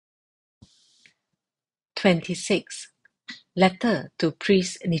26. Letter to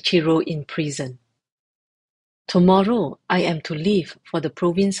Priest Nichiro in prison. Tomorrow I am to leave for the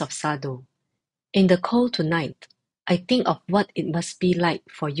province of Sado. In the cold tonight, I think of what it must be like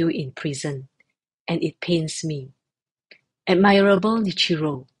for you in prison, and it pains me. Admirable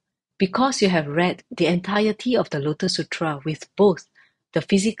Nichiro, because you have read the entirety of the Lotus Sutra with both the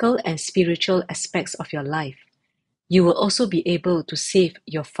physical and spiritual aspects of your life, you will also be able to save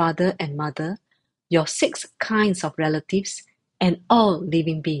your father and mother, your 6 kinds of relatives, and all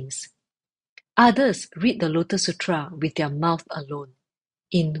living beings. Others read the Lotus Sutra with their mouth alone,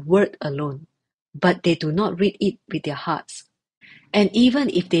 in word alone, but they do not read it with their hearts. And even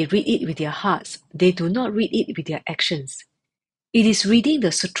if they read it with their hearts, they do not read it with their actions. It is reading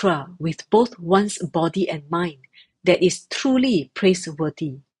the sutra with both one's body and mind that is truly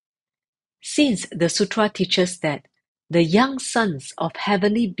praiseworthy. Since the sutra teaches that the young sons of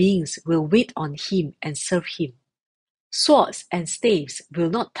heavenly beings will wait on him and serve him, swords and staves will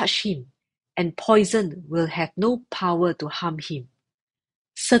not touch him, and poison will have no power to harm him.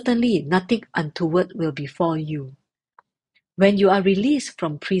 Certainly nothing untoward will befall you. When you are released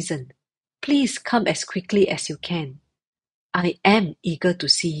from prison, please come as quickly as you can. I am eager to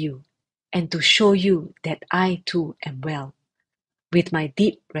see you, and to show you that I too am well. With my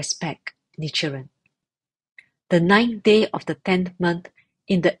deep respect, Nichiren. The 9th day of the 10th month,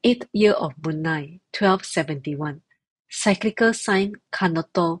 in the 8th year of Bunnai, 1271, cyclical sign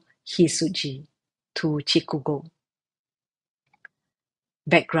Kanoto Hisuji, to Chikugo.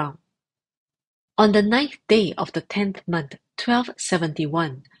 Background. On the 9th day of the 10th month,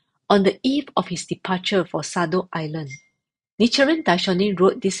 1271, on the eve of his departure for Sado Island, Nichiren Daishonin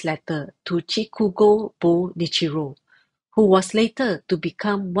wrote this letter to Chikugo-bō Nichirō, who was later to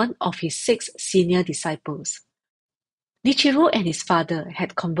become one of his 6 senior disciples. Nichiro and his father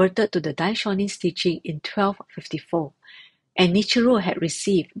had converted to the Daishonin's teaching in 1254, and Nichiro had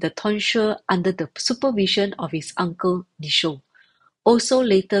received the tonsure under the supervision of his uncle Nisshō, also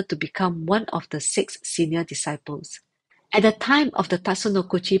later to become one of the 6 senior disciples. At the time of the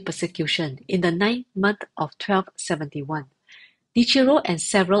Tatsunokuchi Persecution in the 9th month of 1271, Nichiro and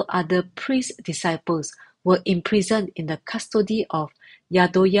several other priest disciples were imprisoned in the custody of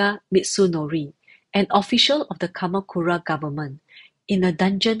Yadoya Mitsunori, an official of the Kamakura government, in a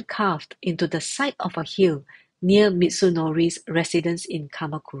dungeon carved into the side of a hill near Mitsunori's residence in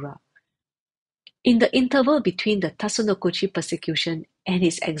Kamakura. In the interval between the Tatsunokuchi persecution and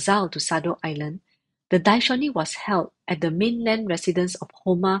his exile to Sado Island, the Daishonin was held at the mainland residence of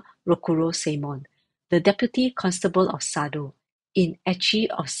Homma Rokurō Saemon, the deputy constable of Sado, in Echi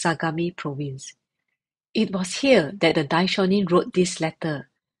of Sagami Province. It was here that the Daishonin wrote this letter,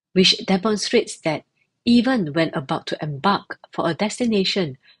 which demonstrates that even when about to embark for a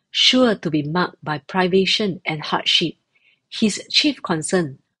destination sure to be marked by privation and hardship, his chief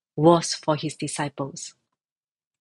concern was for his disciples.